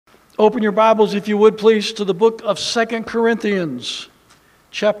Open your Bibles, if you would, please, to the book of 2 Corinthians,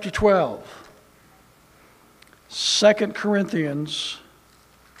 chapter 12. 2 Corinthians,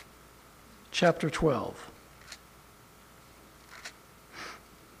 chapter 12.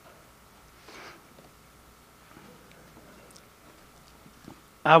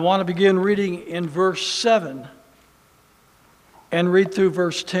 I want to begin reading in verse 7 and read through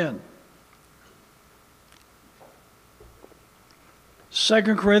verse 10. 2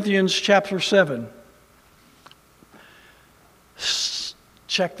 Corinthians chapter 7.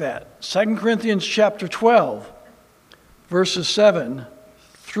 Check that. 2 Corinthians chapter 12, verses 7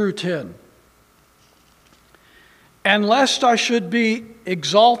 through 10. And lest I should be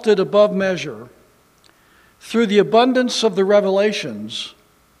exalted above measure through the abundance of the revelations,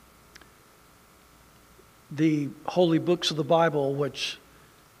 the holy books of the Bible, which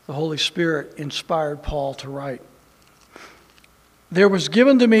the Holy Spirit inspired Paul to write. There was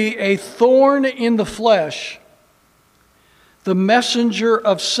given to me a thorn in the flesh, the messenger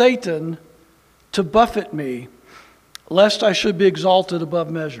of Satan to buffet me, lest I should be exalted above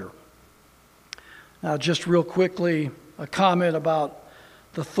measure. Now, just real quickly, a comment about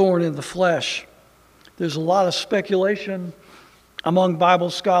the thorn in the flesh. There's a lot of speculation among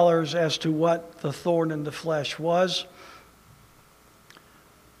Bible scholars as to what the thorn in the flesh was.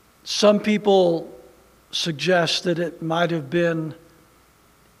 Some people suggest that it might have been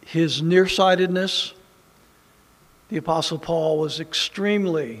his nearsightedness. The Apostle Paul was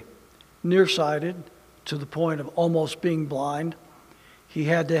extremely nearsighted to the point of almost being blind. He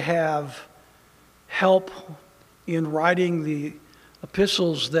had to have help in writing the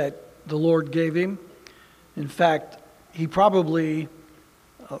epistles that the Lord gave him. In fact, he probably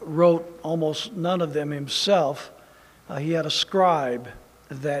wrote almost none of them himself. He had a scribe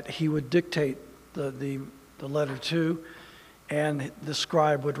that he would dictate the letter to, and the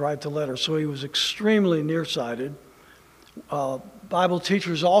scribe would write the letter. So he was extremely nearsighted. Bible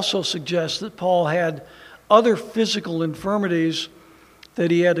teachers also suggest that Paul had other physical infirmities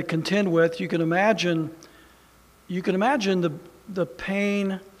that he had to contend with. You can imagine the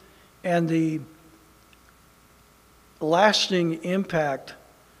pain and the lasting impact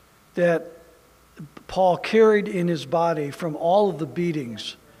that Paul carried in his body from all of the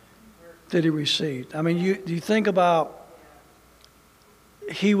beatings that he received. I mean, you think about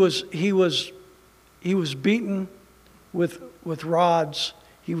he was beaten with rods.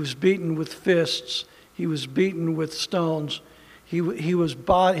 He was beaten with fists. He was beaten with stones. His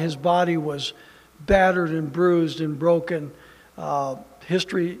body was battered and bruised and broken.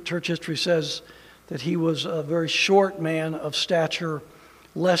 Church history says that he was a very short man of stature,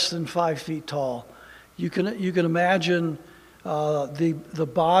 less than 5 feet tall. You can imagine the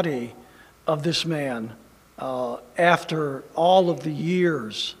body of this man after all of the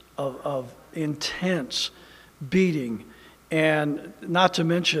years of intense beating, and not to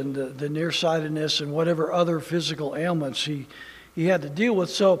mention the nearsightedness and whatever other physical ailments he had to deal with.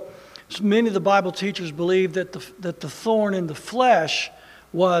 So many of the Bible teachers believe that the thorn in the flesh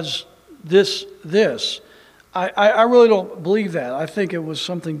was this. I really don't believe that. I think it was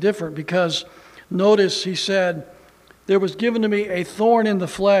something different, because notice he said, there was given to me a thorn in the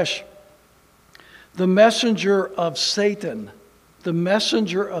flesh, the messenger of Satan,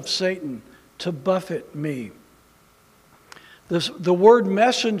 to buffet me. The word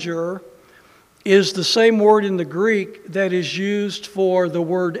messenger is the same word in the Greek that is used for the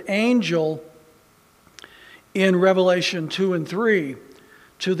word angel in Revelation 2 and 3,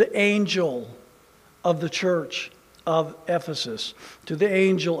 to the angel of the church of Ephesus, to the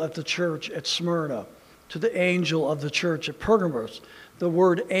angel at the church at Smyrna, to the angel of the church at Pergamos. The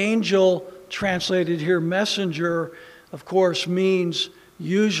word angel, translated here messenger, of course means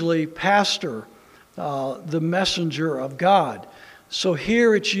usually pastor, the messenger of God. So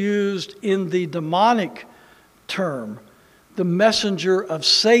here it's used in the demonic term, the messenger of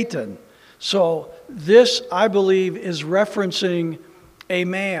Satan. So this, I believe, is referencing a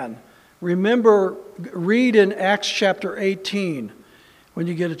man. Remember, read in Acts chapter 18 when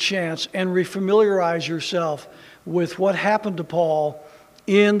you get a chance, and refamiliarize yourself with what happened to Paul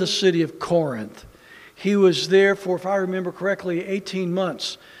in the city of Corinth. He was there for, if I remember correctly, 18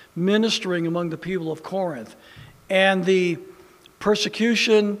 months ministering among the people of Corinth. And the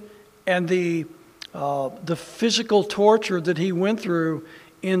persecution and the physical torture that he went through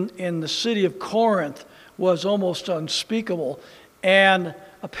in the city of Corinth was almost unspeakable. And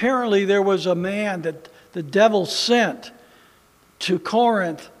apparently there was a man that the devil sent to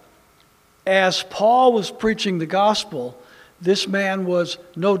Corinth as Paul was preaching the gospel. This man was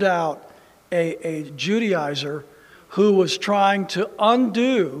no doubt a Judaizer who was trying to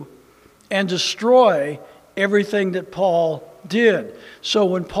undo and destroy everything that Paul did. So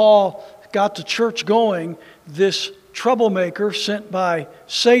when Paul got the church going, this troublemaker sent by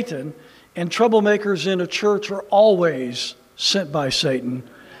Satan, and troublemakers in a church are always sent by Satan.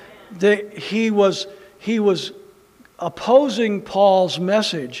 He was opposing Paul's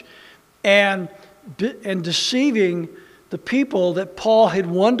message and deceiving the people that Paul had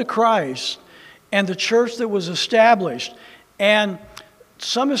won to Christ and the church that was established. And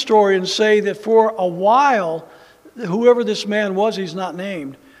some historians say that for a while, whoever this man was, he's not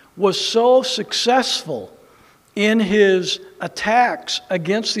named, was so successful in his attacks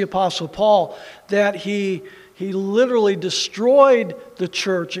against the Apostle Paul that he literally destroyed the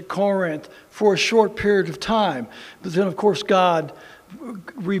church at Corinth for a short period of time. But then, of course, God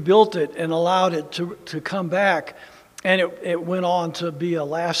rebuilt it and allowed it to come back, and it went on to be a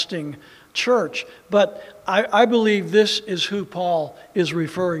lasting church. But I believe this is who Paul is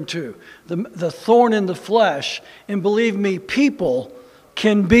referring to, the thorn in the flesh. And believe me, people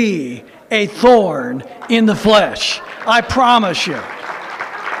can be a thorn in the flesh. I promise you.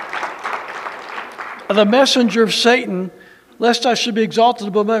 The messenger of Satan, lest I should be exalted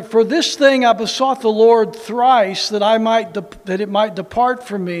above men. For this thing I besought the Lord thrice, that it might depart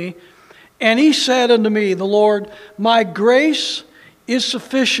from me. And he said unto me, the Lord, my grace is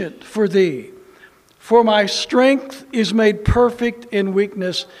sufficient for thee, for my strength is made perfect in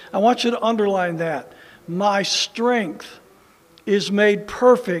weakness. I want you to underline that. My strength is made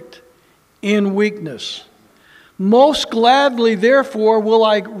perfect in weakness. Most gladly, therefore, will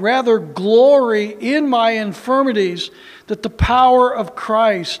I rather glory in my infirmities, that the power of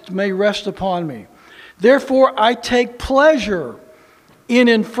Christ may rest upon me. Therefore, I take pleasure in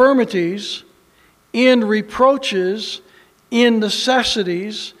infirmities, in reproaches, in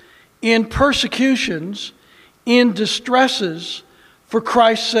necessities, in persecutions, in distresses, for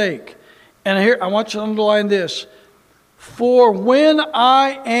Christ's sake. And here, I want you to underline this. For when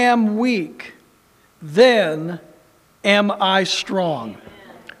I am weak, then am I strong.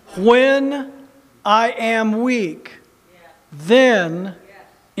 When I am weak, then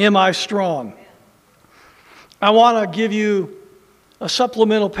am I strong. I want to give you a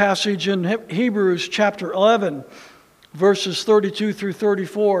supplemental passage in Hebrews chapter 11, verses 32 through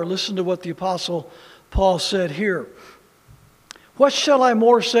 34. Listen to what the Apostle Paul said here. What shall I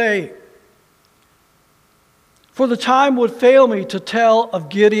more say? For the time would fail me to tell of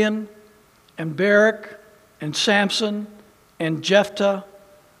Gideon and Barak and Samson and Jephthah,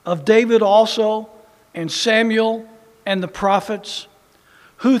 of David also and Samuel and the prophets,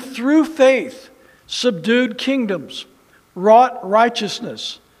 who through faith subdued kingdoms, wrought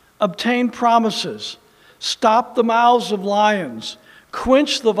righteousness, obtained promises, stopped the mouths of lions,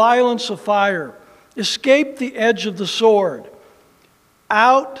 quenched the violence of fire, escaped the edge of the sword.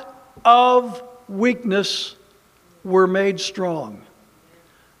 Out of weakness were made strong.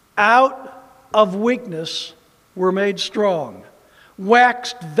 Out of weakness were made strong.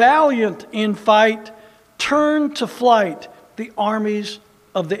 Waxed valiant in fight, turned to flight the armies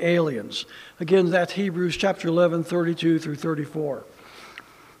of the aliens. Again, that's Hebrews chapter 11, 32 through 34.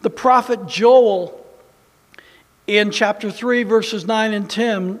 The prophet Joel in chapter 3, verses 9 and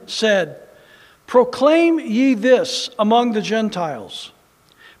 10 said, proclaim ye this among the Gentiles.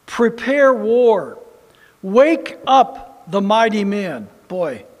 Prepare war. Wake up the mighty men.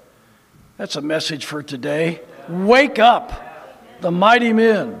 Boy, that's a message for today. Wake up the mighty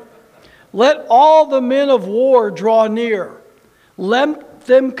men. Let all the men of war draw near. Let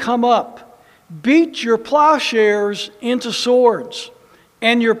them come up. Beat your plowshares into swords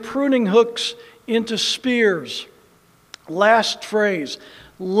and your pruning hooks into spears. Last phrase.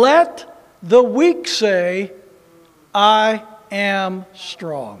 Let the weak say, I am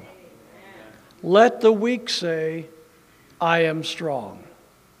strong. Let the weak say, I am strong.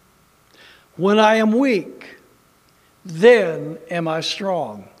 When I am weak, then am I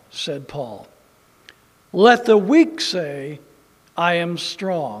strong, said Paul. Let the weak say, I am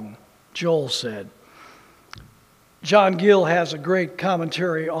strong, Joel said. John Gill has a great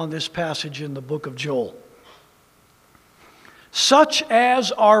commentary on this passage in the book of Joel. Such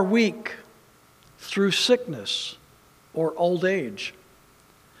as are weak through sickness or old age,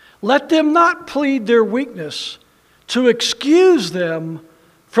 let them not plead their weakness to excuse them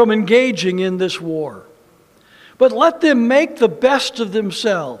from engaging in this war, but let them make the best of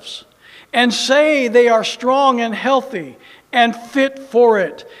themselves and say they are strong and healthy and fit for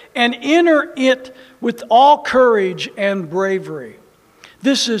it, and enter it with all courage and bravery.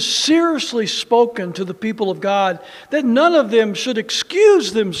 This is seriously spoken to the people of God, that none of them should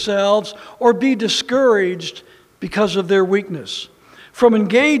excuse themselves or be discouraged because of their weakness. from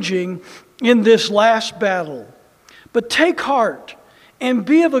engaging in this last battle. But take heart and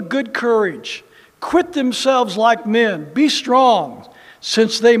be of a good courage. Quit themselves like men. Be strong,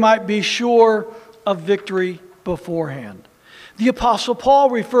 since they might be sure of victory beforehand. The Apostle Paul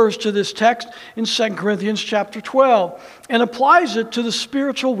refers to this text in 2 Corinthians chapter 12 and applies it to the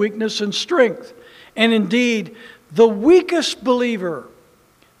spiritual weakness and strength. And indeed, the weakest believer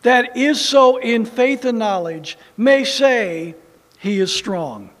that is so in faith and knowledge may say he is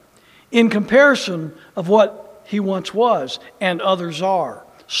strong in comparison of what he once was and others are.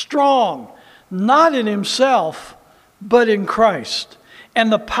 Strong, not in himself, but in Christ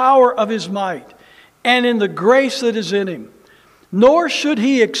and the power of his might and in the grace that is in him. Nor should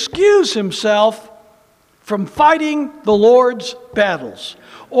he excuse himself from fighting the Lord's battles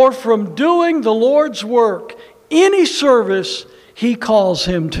or from doing the Lord's work, any service he calls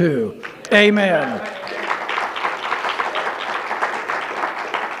him to. Amen.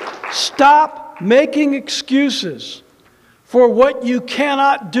 Stop making excuses for what you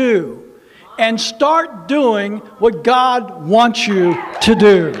cannot do and start doing what God wants you to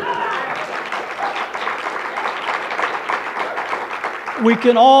do. We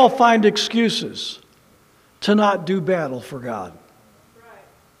can all find excuses to not do battle for God.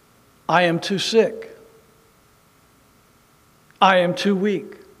 I am too sick. I am too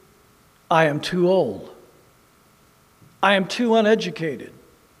weak. I am too old. I am too uneducated.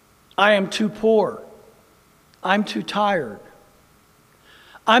 I am too poor. I'm too tired.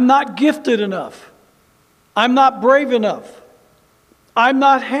 I'm not gifted enough. I'm not brave enough. I'm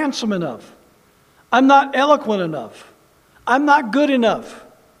not handsome enough. I'm not eloquent enough. I'm not good enough.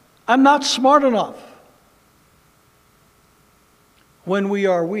 I'm not smart enough. When we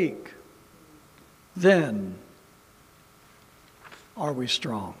are weak, then are we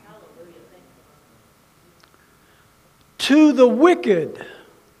strong. To the wicked,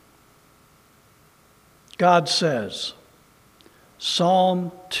 God says,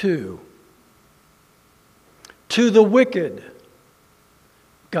 Psalm 2. To the wicked,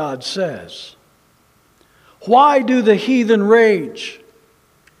 God says, why do the heathen rage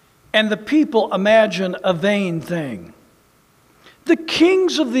and the people imagine a vain thing? The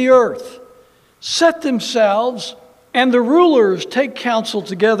kings of the earth set themselves, and the rulers take counsel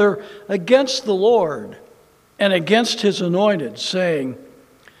together against the Lord and against his anointed, saying,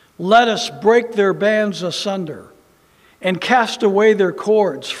 let us break their bands asunder and cast away their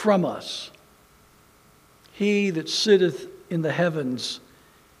cords from us. He that sitteth in the heavens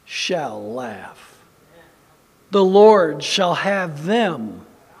shall laugh. The Lord shall have them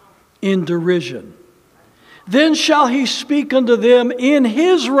in derision. Then shall he speak unto them in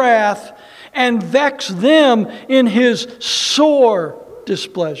his wrath and vex them in his sore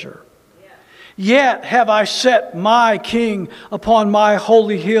displeasure. Yet have I set my king upon my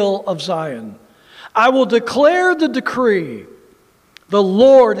holy hill of Zion. I will declare the decree. The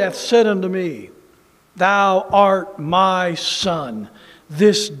Lord hath said unto me, thou art my son.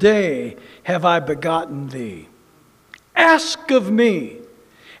 This day have I begotten thee. Ask of me,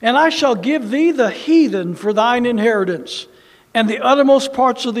 and I shall give thee the heathen for thine inheritance, and the uttermost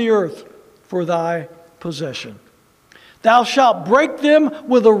parts of the earth for thy possession. Thou shalt break them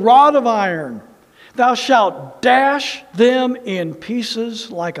with a rod of iron. Thou shalt dash them in pieces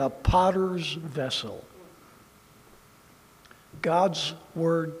like a potter's vessel. God's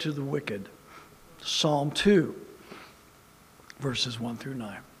word to the wicked. Psalm 2, verses 1 through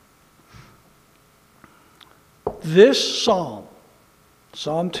 9. This psalm,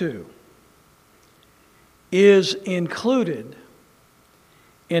 Psalm 2, is included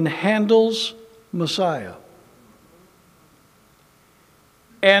in Handel's Messiah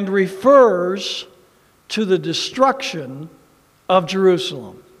and refers to the destruction of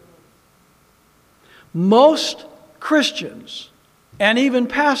Jerusalem. Most Christians and even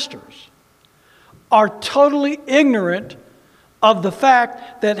pastors are totally ignorant of the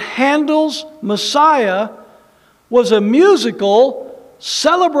fact that Handel's Messiah was a musical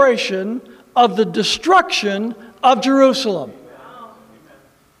celebration of the destruction of Jerusalem.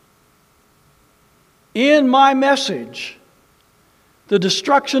 In my message, The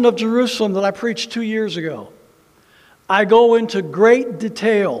Destruction of Jerusalem, that I preached 2 years ago, I go into great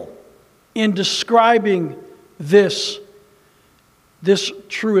detail in describing this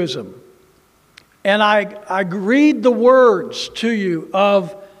truism. And I read the words to you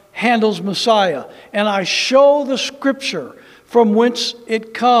of Handel's Messiah, and I show the scripture from whence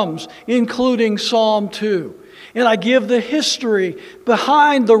it comes, including Psalm 2. And I give the history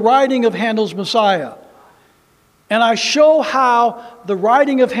behind the writing of Handel's Messiah. And I show how the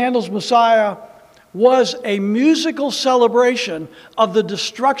writing of Handel's Messiah was a musical celebration of the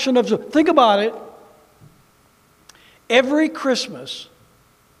destruction of Jerusalem. Think about it. Every Christmas,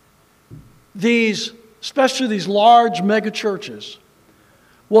 especially these large mega churches,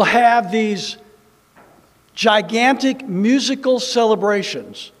 will have these gigantic musical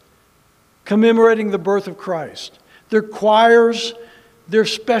celebrations commemorating the birth of Christ. Their choirs, their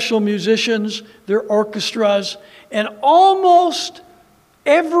special musicians, their orchestras, and almost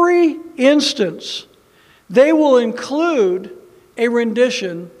every instance, they will include a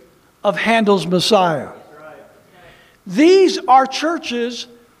rendition of Handel's Messiah. These are churches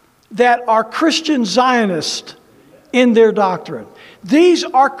that are Christian Zionists in their doctrine. These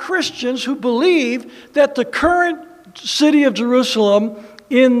are Christians who believe that the current city of Jerusalem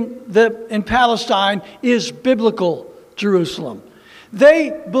in Palestine is biblical Jerusalem.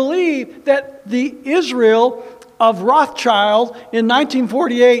 They believe that the Israel of Rothschild in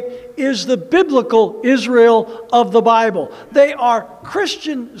 1948 is the biblical Israel of the Bible. They are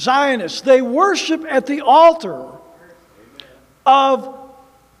Christian Zionists. They worship at the altar of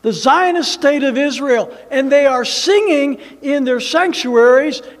the Zionist state of Israel, and they are singing in their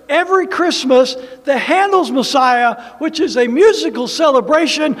sanctuaries every Christmas the Handel's Messiah, which is a musical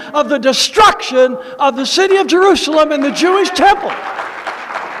celebration of the destruction of the city of Jerusalem and the Jewish temple.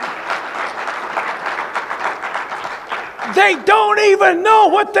 They don't even know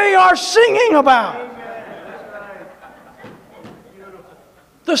what they are singing about.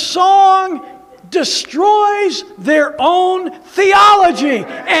 The song destroys their own theology,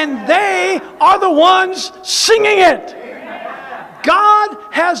 and they are the ones singing it. God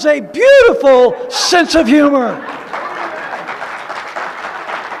has a beautiful sense of humor.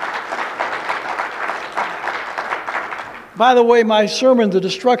 By the way, my sermon, The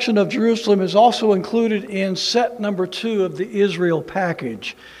Destruction of Jerusalem, is also included in set number 2 of the Israel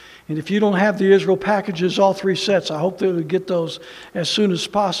package. And if you don't have the Israel packages, all 3 sets, I hope that you'll get those as soon as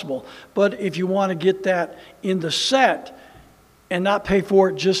possible. But if you want to get that in the set and not pay for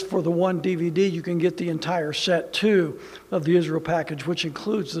it just for the one DVD, you can get the entire set 2 of the Israel package, which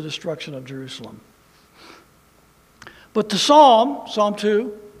includes the destruction of Jerusalem. But the Psalm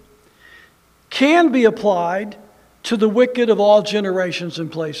 2, can be applied to the wicked of all generations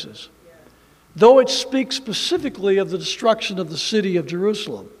and places, though it speaks specifically of the destruction of the city of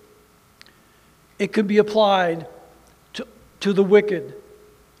Jerusalem. It could be applied to the wicked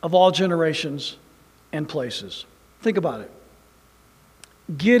of all generations and places. Think about it.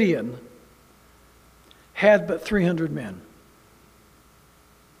 Gideon had but 300 men.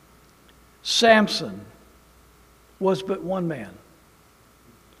 Samson was but one man.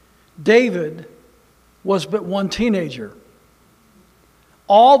 David was but one teenager.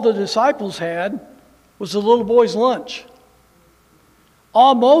 All the disciples had was a little boy's lunch.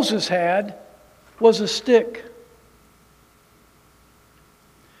 All Moses had was a stick.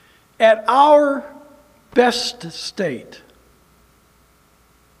 At our best state,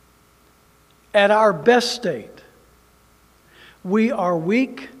 we are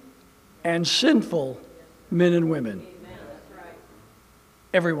weak and sinful men and women.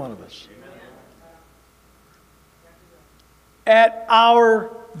 Every one of us. At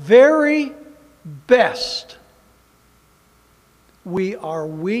our very best, we are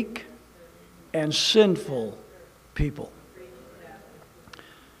weak and sinful people.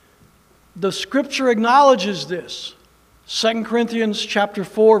 The scripture acknowledges this. 2 Corinthians chapter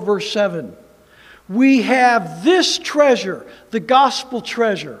 4, verse 7. We have this treasure, the gospel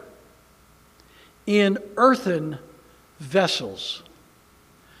treasure, in earthen vessels,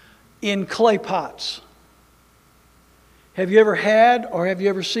 in clay pots. Have you ever had or have you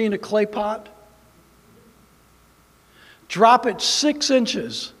ever seen a clay pot? Drop it 6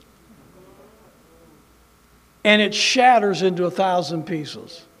 inches and it shatters into 1,000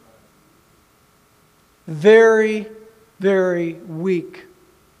 pieces. Very, very weak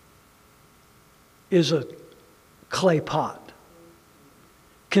is a clay pot.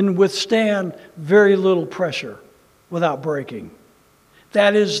 Can withstand very little pressure without breaking.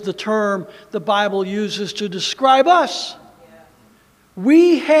 That is the term the Bible uses to describe us.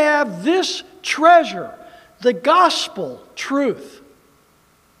 We have this treasure, the gospel truth,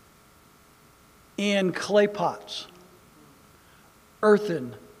 in clay pots,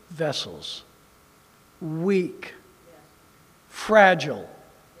 earthen vessels, weak, fragile,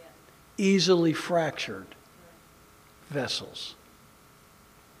 easily fractured vessels.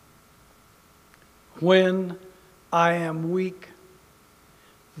 When I am weak,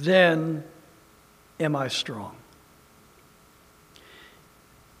 then am I strong.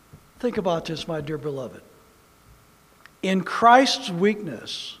 Think about this, my dear beloved. In Christ's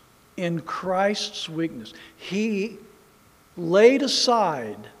weakness, in Christ's weakness. He laid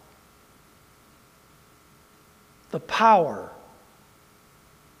aside the power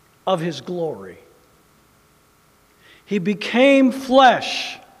of His glory. He became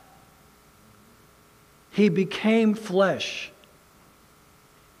flesh. He became flesh.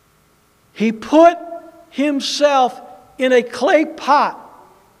 He put Himself in a clay pot.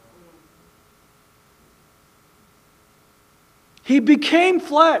 He became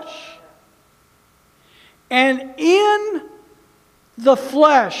flesh. And in the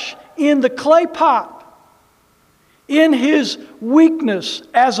flesh, in the clay pot, in His weakness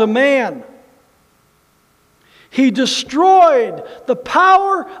as a man, He destroyed the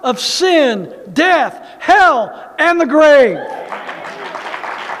power of sin, death, hell, and the grave.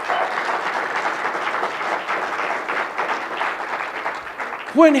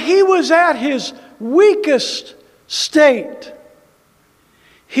 When He was at His weakest state,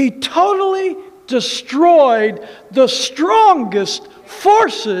 He totally destroyed the strongest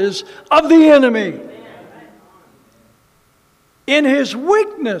forces of the enemy. In His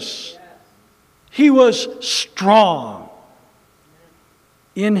weakness, He was strong.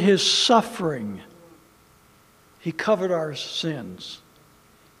 In His suffering, He covered our sins.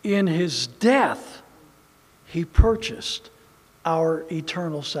 In His death, He purchased our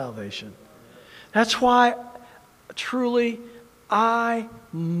eternal salvation. That's why, truly, I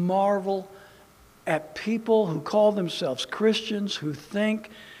marvel at people who call themselves Christians who think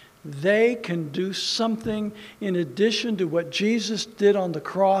they can do something in addition to what Jesus did on the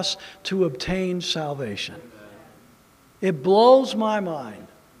cross to obtain salvation. It blows my mind.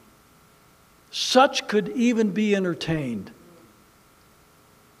 Such could even be entertained.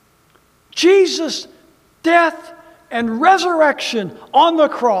 Jesus' death and resurrection on the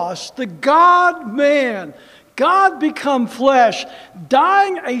cross, the God-man, God become flesh,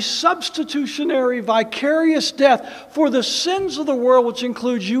 dying a substitutionary, vicarious death for the sins of the world, which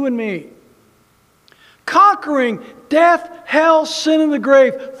includes you and me. Conquering death, hell, sin, and the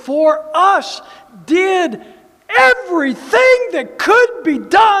grave for us, did everything that could be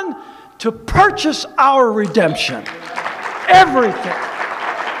done to purchase our redemption. Everything.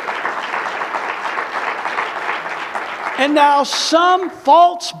 And now some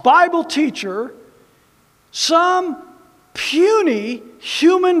false Bible teacher, some puny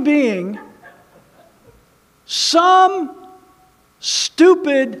human being, some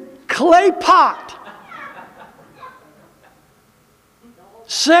stupid clay pot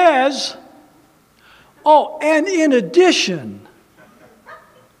says, oh, and in addition,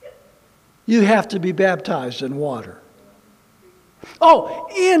 you have to be baptized in water. Oh,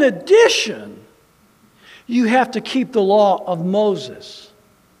 in addition, you have to keep the law of Moses.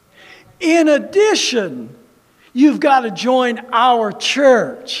 In addition, you've got to join our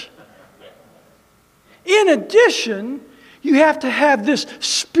church. In addition, you have to have this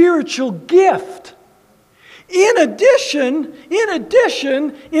spiritual gift. In addition,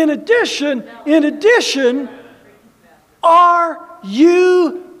 are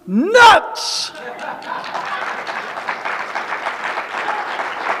you nuts?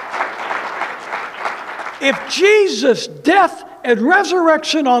 If Jesus' death and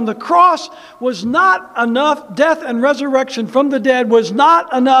resurrection on the cross was not enough, death and resurrection from the dead was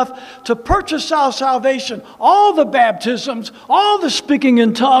not enough to purchase our salvation, all the baptisms, all the speaking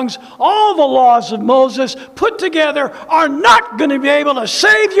in tongues, all the laws of Moses put together are not going to be able to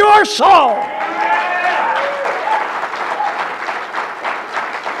save your soul.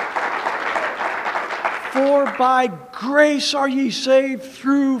 For by grace are ye saved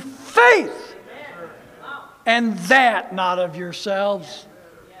through faith. And that not of yourselves.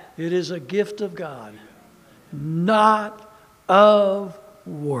 It is a gift of God, not of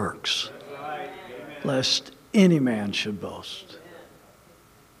works, lest any man should boast.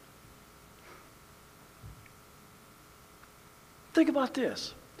 Think about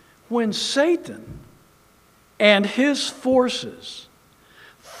this. When Satan and his forces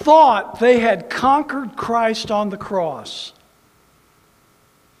thought they had conquered Christ on the cross,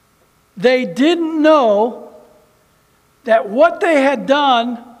 they didn't know that what they had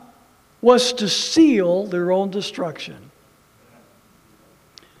done was to seal their own destruction.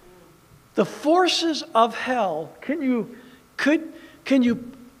 The forces of hell, can you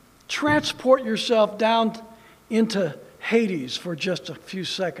transport yourself down into Hades for just a few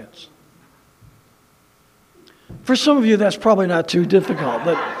seconds? For some of you, that's probably not too difficult,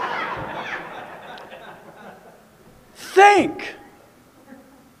 but think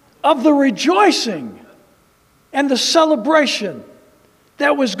of the rejoicing and the celebration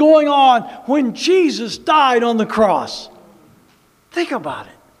that was going on when Jesus died on the cross. Think about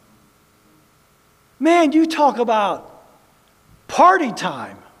it. Man, you talk about party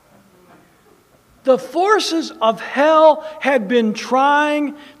time. The forces of hell had been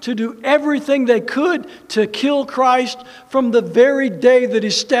trying to do everything they could to kill Christ from the very day that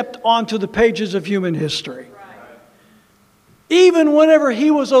he stepped onto the pages of human history. Even whenever he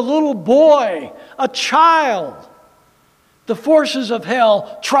was a little boy, a child, the forces of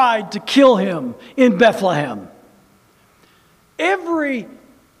hell tried to kill him in Bethlehem.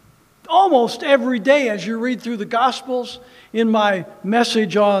 Almost every day as you read through the Gospels, in my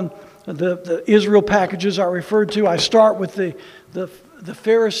message on the Israel packages I referred to, I start with the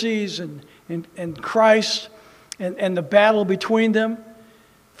Pharisees and Christ and the battle between them.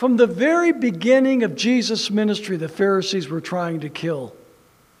 From the very beginning of Jesus' ministry, the Pharisees were trying to kill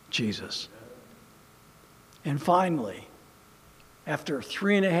Jesus. And finally, after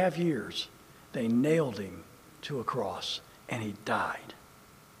 3.5 years, they nailed him to a cross and he died.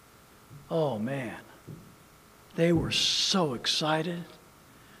 Oh man, they were so excited,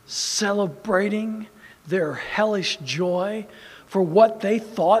 celebrating their hellish joy for what they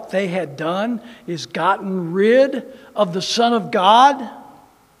thought they had done is gotten rid of the Son of God.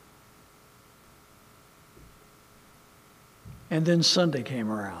 And then Sunday came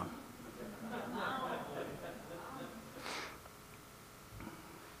around.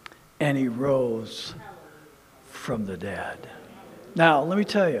 And he rose from the dead. Now, let me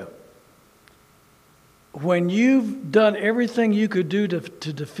tell you, when you've done everything you could do to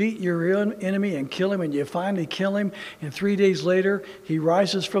defeat your enemy and kill him, and you finally kill him, and 3 days later he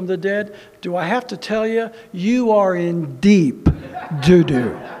rises from the dead, do I have to tell you, you are in deep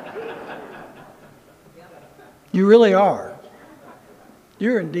doo-doo. You really are.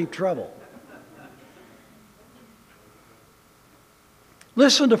 You're in deep trouble.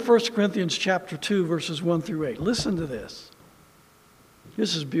 Listen to 1 Corinthians chapter 2, verses 1 through 8. Listen to this.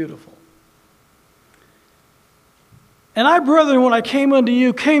 This is beautiful. And I, brethren, when I came unto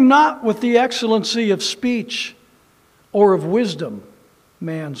you, came not with the excellency of speech or of wisdom,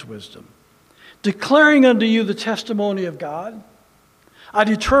 man's wisdom, declaring unto you the testimony of God. I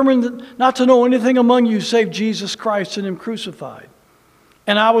determined not to know anything among you save Jesus Christ and him crucified.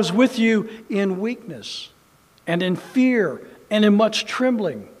 And I was with you in weakness and in fear and in much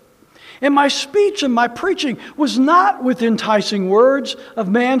trembling. And my speech and my preaching was not with enticing words of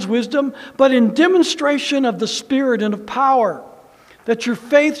man's wisdom, but in demonstration of the Spirit and of power, that your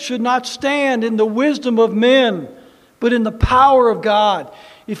faith should not stand in the wisdom of men, but in the power of God.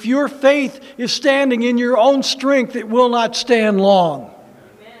 If your faith is standing in your own strength, it will not stand long.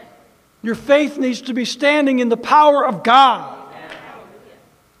 Amen. Your faith needs to be standing in the power of God.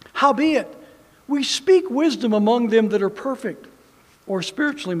 Howbeit, we speak wisdom among them that are perfect or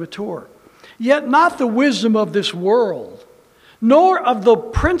spiritually mature, yet not the wisdom of this world, nor of the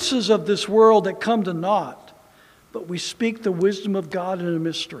princes of this world that come to naught, but we speak the wisdom of God in a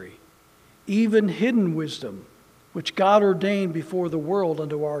mystery, even hidden wisdom, which God ordained before the world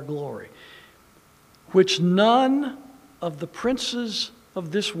unto our glory, which none of the princes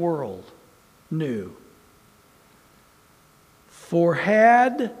of this world knew. For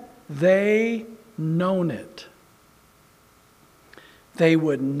had they known it, they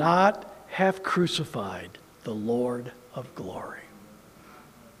would not have crucified the Lord of glory.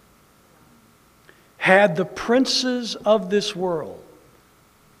 Had the princes of this world,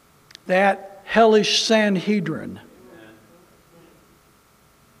 that hellish Sanhedrin,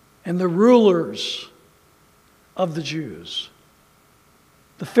 and the rulers of the Jews,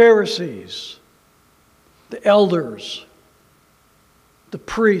 the Pharisees, the elders, the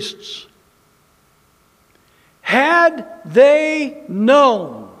priests, had they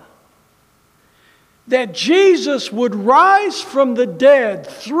known that Jesus would rise from the dead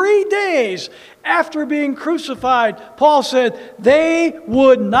 3 days after being crucified, Paul said, they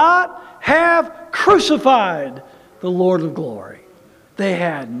would not have crucified the Lord of glory. They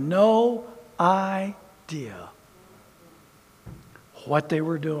had no idea what they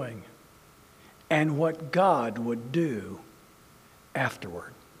were doing and what God would do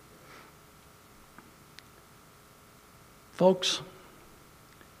afterward. Folks,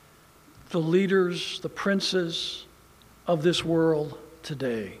 the leaders, the princes of this world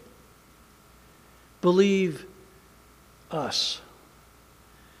today believe us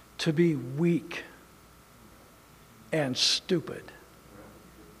to be weak and stupid.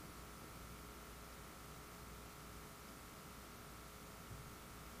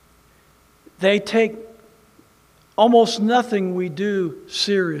 They take almost nothing we do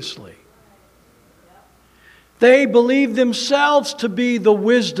seriously. They believe themselves to be the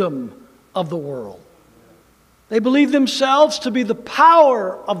wisdom of the world. They believe themselves to be the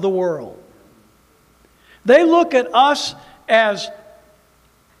power of the world. They look at us as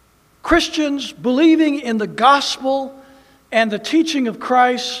Christians believing in the gospel and the teaching of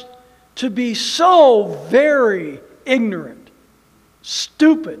Christ to be so very ignorant,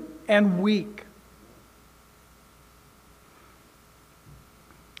 stupid, and weak.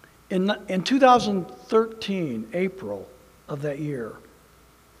 In 2013, April of that year,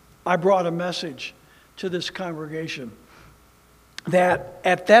 I brought a message to this congregation that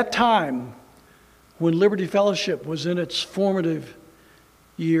at that time, when Liberty Fellowship was in its formative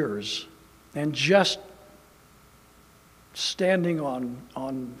years and just standing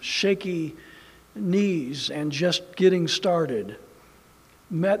on shaky knees and just getting started,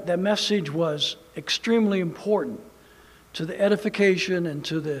 that message was extremely important to the edification and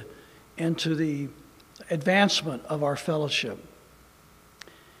to the advancement of our fellowship.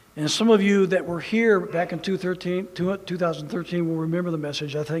 And some of you that were here back in 2013 will remember the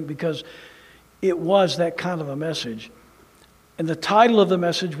message, I think, because it was that kind of a message. And the title of the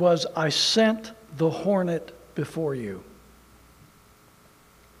message was, I Sent the Hornet Before You.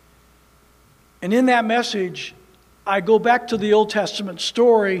 And in that message, I go back to the Old Testament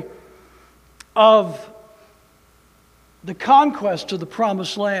story of the conquest of the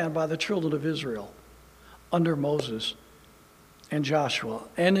Promised Land by the children of Israel under Moses and Joshua.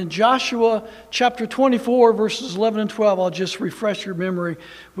 And in Joshua chapter 24, verses 11 and 12, I'll just refresh your memory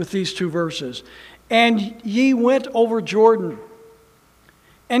with these two verses. And ye went over Jordan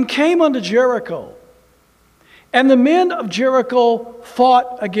and came unto Jericho. And the men of Jericho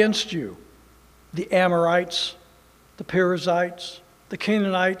fought against you, the Amorites, the Perizzites, the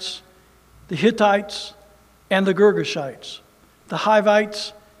Canaanites, the Hittites, and the Girgashites, the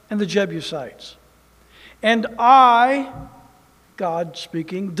Hivites, and the Jebusites. And I, God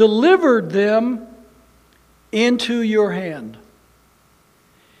speaking, delivered them into your hand.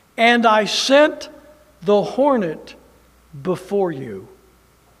 And I sent the hornet before you,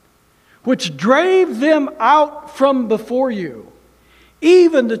 which drave them out from before you,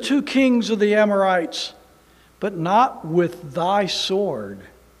 even the two kings of the Amorites, but not with thy sword,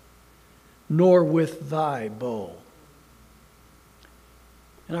 nor with thy bow.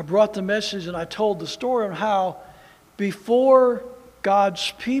 And I brought the message and I told the story on how before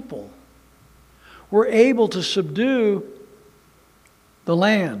God's people were able to subdue the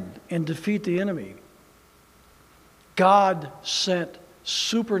land and defeat the enemy, God sent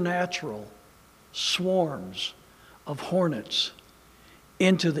supernatural swarms of hornets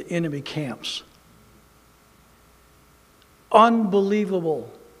into the enemy camps.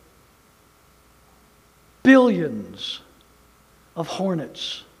 Unbelievable. Billions of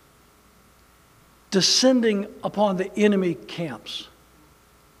hornets descending upon the enemy camps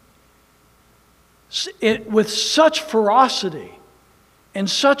with such ferocity and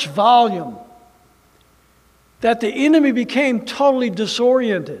such volume that the enemy became totally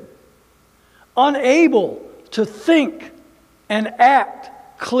disoriented, unable to think and act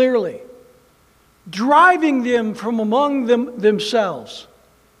clearly, driving them from among themselves,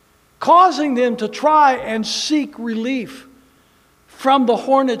 causing them to try and seek relief from the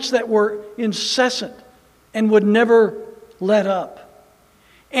hornets that were incessant and would never let up.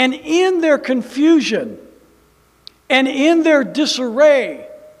 And in their confusion and in their disarray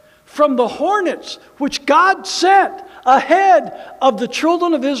from the hornets which God sent ahead of the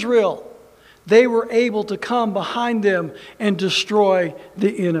children of Israel, they were able to come behind them and destroy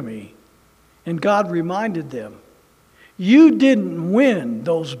the enemy. And God reminded them, you didn't win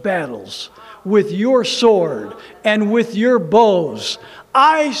those battles with your sword and with your bows.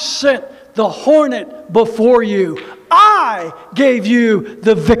 I sent the hornet before you. I gave you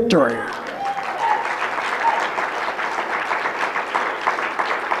the victory.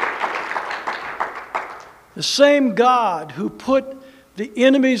 The same God who put the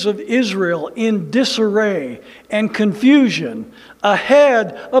enemies of Israel in disarray and confusion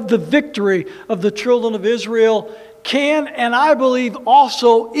ahead of the victory of the children of Israel can, and I believe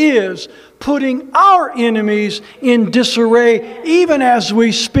also is, putting our enemies in disarray even as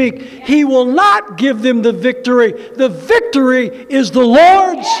we speak. He will not give them the victory. The victory is the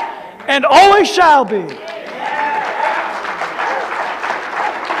Lord's and always shall be.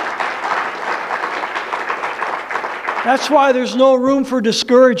 That's why there's no room for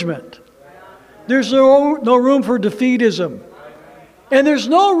discouragement. There's no room for defeatism. And there's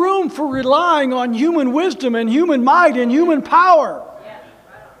no room for relying on human wisdom and human might and human power.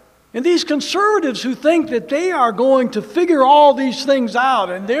 And these conservatives who think that they are going to figure all these things out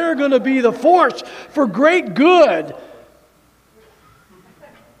and they're going to be the force for great good,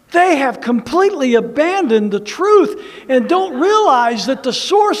 They have completely abandoned the truth and don't realize that the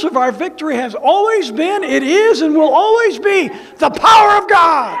source of our victory has always been, it is, and will always be the power of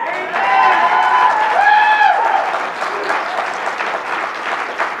God.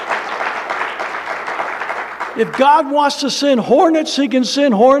 If God wants to send hornets, He can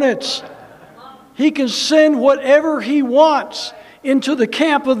send hornets. He can send whatever He wants into the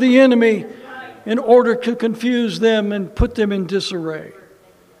camp of the enemy in order to confuse them and put them in disarray.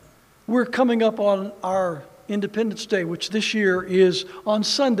 We're coming up on our Independence Day, which this year is on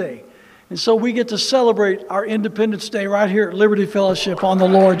Sunday. And so we get to celebrate our Independence Day right here at Liberty Fellowship on the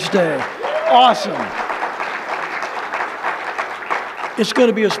Lord's Day. Awesome. It's going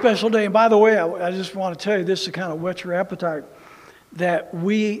to be a special day. And by the way, I just want to tell you this to kind of whet your appetite, that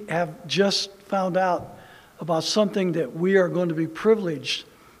we have just found out about something that we are going to be privileged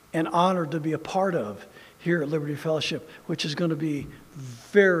and honored to be a part of here at Liberty Fellowship, which is going to be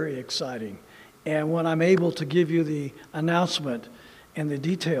very exciting. And when I'm able to give you the announcement and the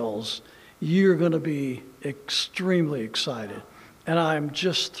details, you're going to be extremely excited. And I'm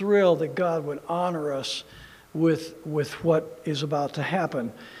just thrilled that God would honor us with what is about to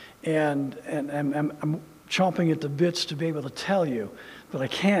happen. And I'm chomping at the bits to be able to tell you, but I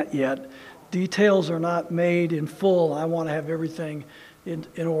can't yet. Details are not made in full. I want to have everything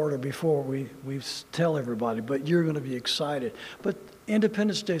in order before we tell everybody, but you're going to be excited. But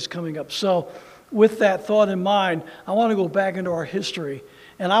Independence Day is coming up. So with that thought in mind, I want to go back into our history,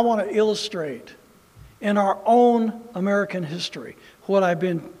 and I want to illustrate in our own American history what I've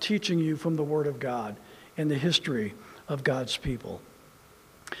been teaching you from the Word of God and the history of God's people.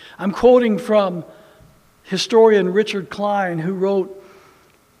 I'm quoting from historian Richard Klein, who wrote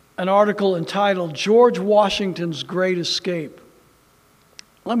an article entitled George Washington's Great Escape.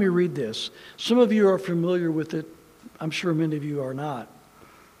 Let me read this. Some of you are familiar with it. I'm sure many of you are not.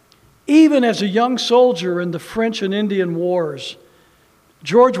 Even as a young soldier in the French and Indian Wars,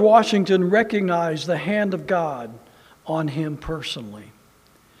 George Washington recognized the hand of God on him personally.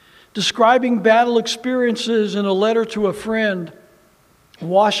 Describing battle experiences in a letter to a friend,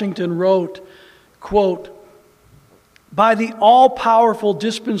 Washington wrote, quote, "By the all-powerful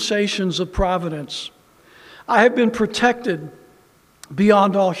dispensations of providence, I have been protected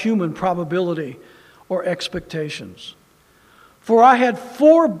beyond all human probability or expectations. For I had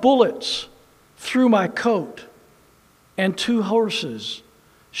 4 bullets through my coat and 2 horses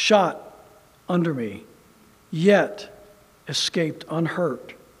shot under me, yet escaped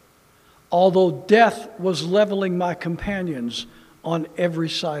unhurt, although death was leveling my companions on every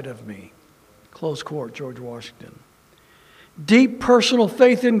side of me." Close quote, George Washington. Deep personal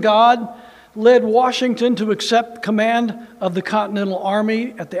faith in God led Washington to accept command of the Continental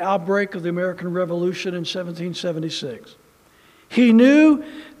Army at the outbreak of the American Revolution in 1776. He knew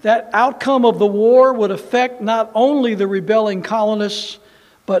that outcome of the war would affect not only the rebelling colonists,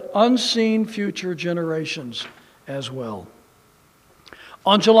 but unseen future generations as well.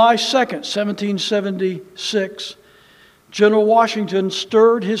 On July 2nd, 1776, General Washington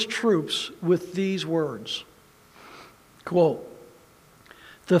stirred his troops with these words, quote,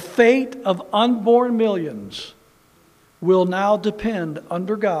 "The fate of unborn millions will now depend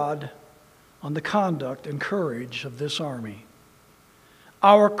under God on the conduct and courage of this army.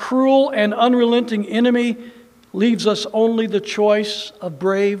 Our cruel and unrelenting enemy leaves us only the choice of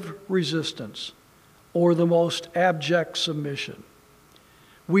brave resistance or the most abject submission.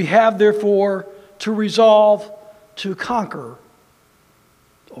 We have, therefore, to resolve to conquer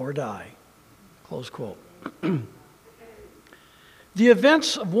or die." Close quote. The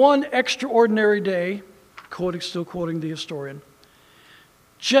events of one extraordinary day, still quoting the historian,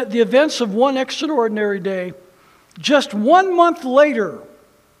 the events of one extraordinary day, just 1 month later,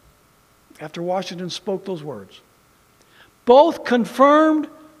 after Washington spoke those words, both confirmed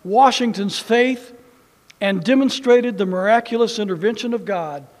Washington's faith and demonstrated the miraculous intervention of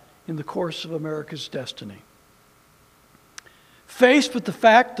God in the course of America's destiny. Faced with the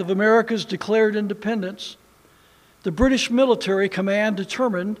fact of America's declared independence, the British military command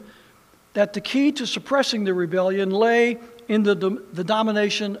determined that the key to suppressing the rebellion lay in the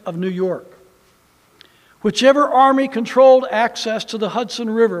domination of New York. Whichever army controlled access to the Hudson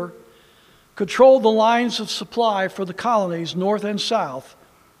River controlled the lines of supply for the colonies north and south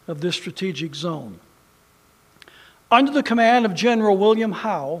of this strategic zone. Under the command of General William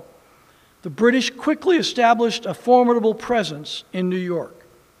Howe, the British quickly established a formidable presence in New York,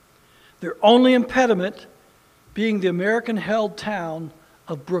 their only impediment being the American-held town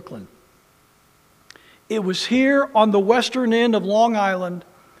of Brooklyn. It was here on the western end of Long Island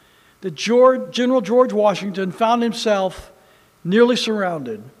that General George Washington found himself nearly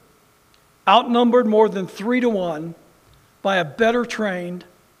surrounded outnumbered more than 3-1 by a better trained,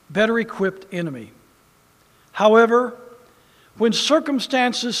 better equipped enemy. However, when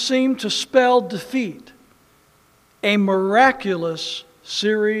circumstances seemed to spell defeat, a miraculous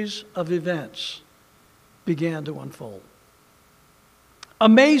series of events began to unfold.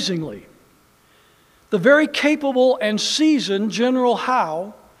 Amazingly, the very capable and seasoned General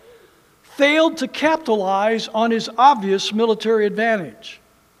Howe failed to capitalize on his obvious military advantage.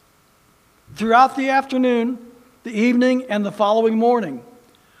 Throughout the afternoon, the evening, and the following morning,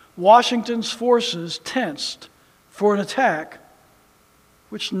 Washington's forces tensed for an attack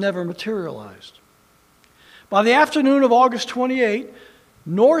which never materialized. By the afternoon of August 28,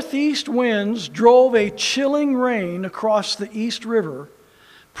 northeast winds drove a chilling rain across the East River,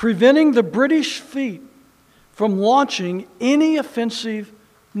 preventing the British fleet from launching any offensive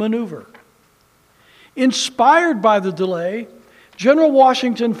maneuver. Inspired by the delay, General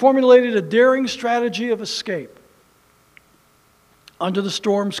Washington formulated a daring strategy of escape. Under the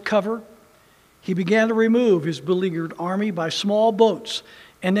storm's cover, he began to remove his beleaguered army by small boats,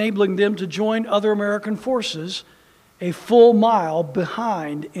 enabling them to join other American forces a full mile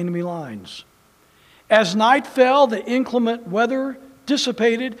behind enemy lines. As night fell, the inclement weather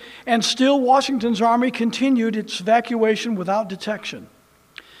dissipated, and still Washington's army continued its evacuation without detection.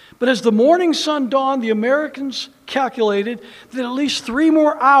 But as the morning sun dawned, the Americans calculated that at least 3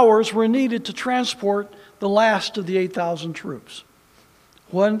 more hours were needed to transport the last of the 8,000 troops.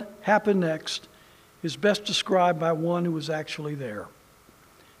 What happened next is best described by one who was actually there.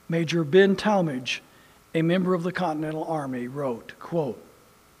 Major Ben Talmadge, a member of the Continental Army, wrote, quote,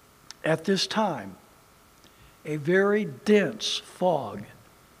 "At this time, a very dense fog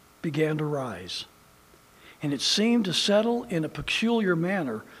began to rise, and it seemed to settle in a peculiar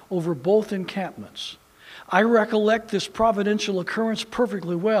manner over both encampments. I recollect this providential occurrence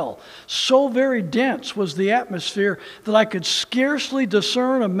perfectly well. So very dense was the atmosphere that I could scarcely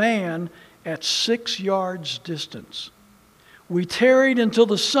discern a man at 6 yards distance. We tarried until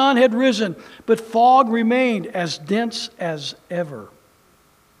the sun had risen, but fog remained as dense as ever.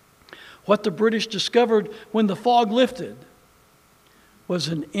 What the British discovered when the fog lifted was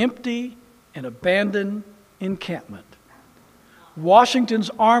an empty and abandoned encampment. Washington's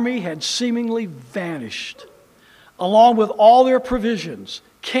army had seemingly vanished, along with all their provisions,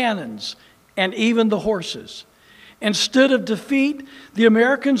 cannons, and even the horses. Instead of defeat, the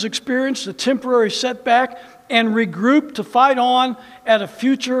Americans experienced a temporary setback and regrouped to fight on at a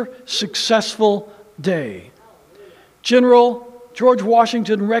future successful day. General George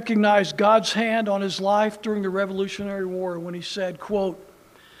Washington recognized God's hand on his life during the Revolutionary War when he said, quote,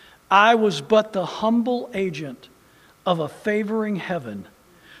 "I was but the humble agent of a favoring heaven,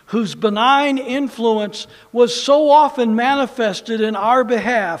 whose benign influence was so often manifested in our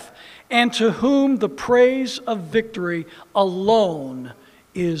behalf, and to whom the praise of victory alone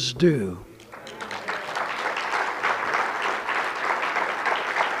is due."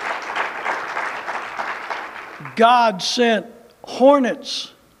 God sent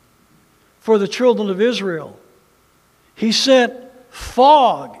hornets for the children of Israel. He sent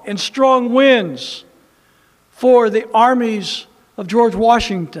fog and strong winds for the armies of George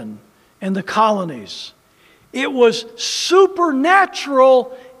Washington and the colonies. It was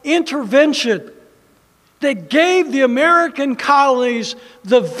supernatural intervention that gave the American colonies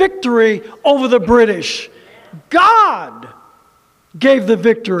the victory over the British. God gave the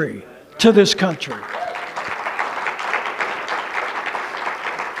victory to this country.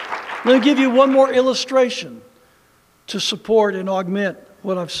 Let me give you one more illustration to support and augment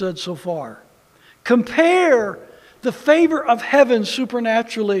what I've said so far. Compare the favor of heaven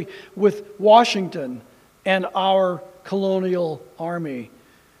supernaturally with Washington and our colonial army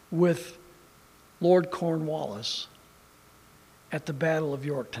with Lord Cornwallis at the Battle of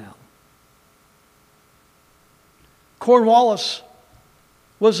Yorktown. Cornwallis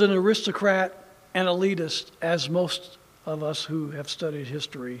was an aristocrat and elitist, as most of us who have studied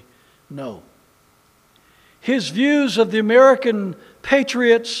history know. His views of the American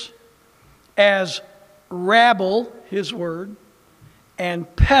patriots as rabble, his word,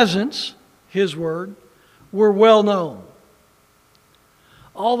 and peasants, his word, were well known.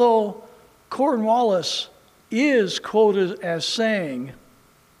 Although Cornwallis is quoted as saying,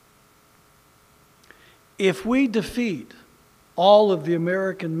 "If we defeat all of the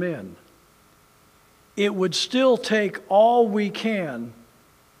American men, it would still take all we can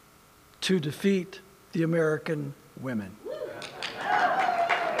to defeat the American women."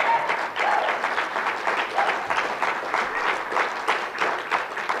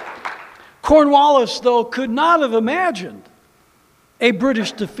 Cornwallis, though, could not have imagined a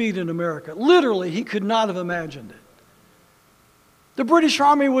British defeat in America. Literally, he could not have imagined it. The British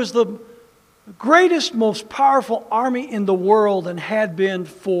Army was the greatest, most powerful army in the world and had been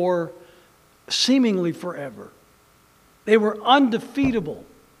for seemingly forever. They were undefeatable.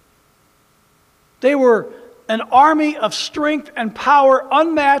 They were an army of strength and power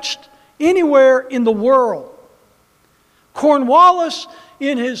unmatched anywhere in the world. Cornwallis,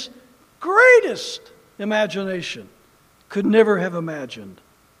 in his greatest imagination, could never have imagined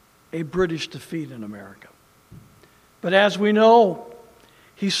a British defeat in America. But as we know,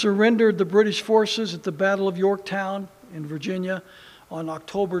 he surrendered the British forces at the Battle of Yorktown in Virginia on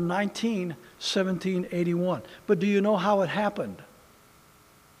October 19, 1781. But do you know how it happened?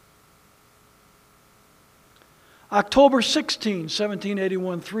 October 16,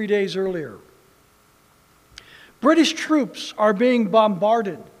 1781, 3 days earlier. British troops are being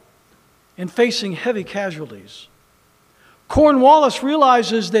bombarded and facing heavy casualties. Cornwallis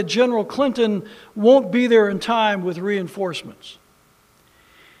realizes that General Clinton won't be there in time with reinforcements.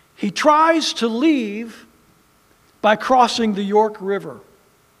 He tries to leave by crossing the York River.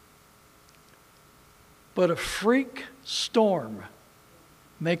 But a freak storm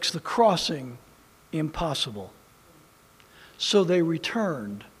makes the crossing impossible. So they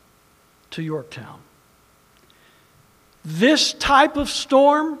returned to Yorktown. This type of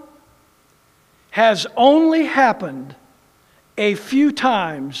storm has only happened a few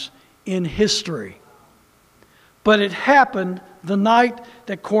times in history. But it happened the night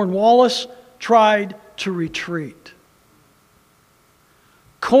that Cornwallis tried to retreat.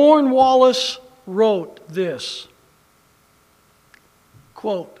 Cornwallis wrote this,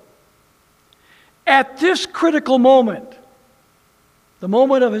 quote, "At this critical moment, the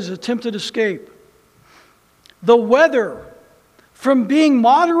moment of his attempted escape, the weather, from being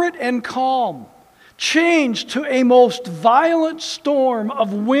moderate and calm, changed to a most violent storm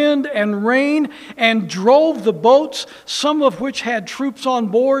of wind and rain and drove the boats, some of which had troops on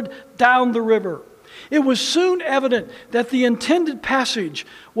board, down the river. It was soon evident that the intended passage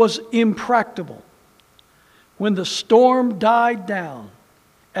was impracticable. When the storm died down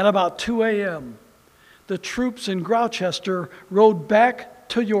at about 2 a.m., the troops in Gloucester rode back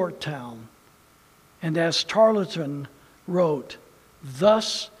to Yorktown. And as Tarleton wrote,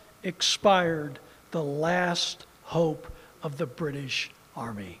 thus expired the last hope of the British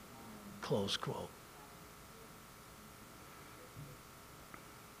Army." Close quote.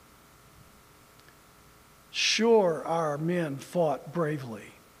 Sure, our men fought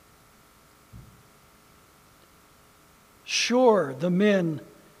bravely. Sure, the men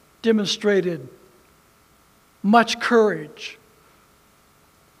demonstrated much courage.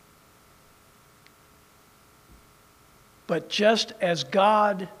 But just as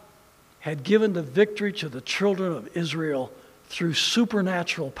God had given the victory to the children of Israel through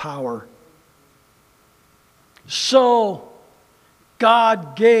supernatural power, so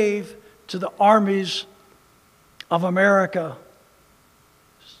God gave to the armies of America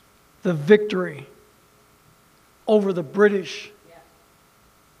the victory over the British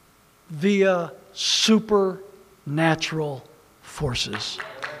via supernatural forces.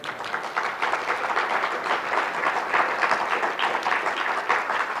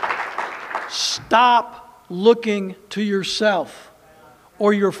 Stop looking to yourself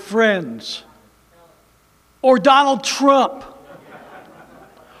or your friends or Donald Trump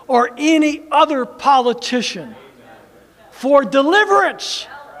or any other politician for deliverance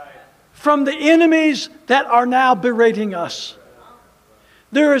from the enemies that are now berating us.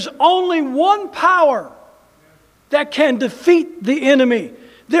 There is only one power that can defeat the enemy.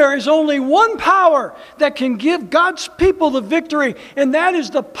 There is only one power that can give God's people the victory, and that is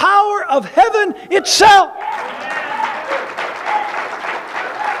the power of heaven itself.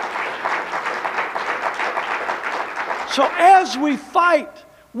 So as we fight,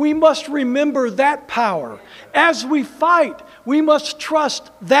 we must remember that power. As we fight, we must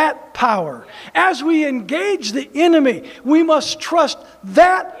trust that power. As we engage the enemy, we must trust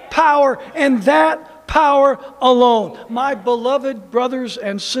that power and that power alone. My beloved brothers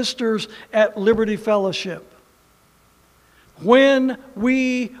and sisters at Liberty Fellowship, when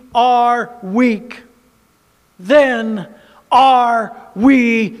we are weak, then are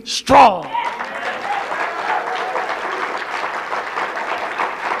we strong.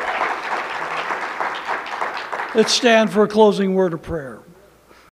 Let's stand for a closing word of prayer.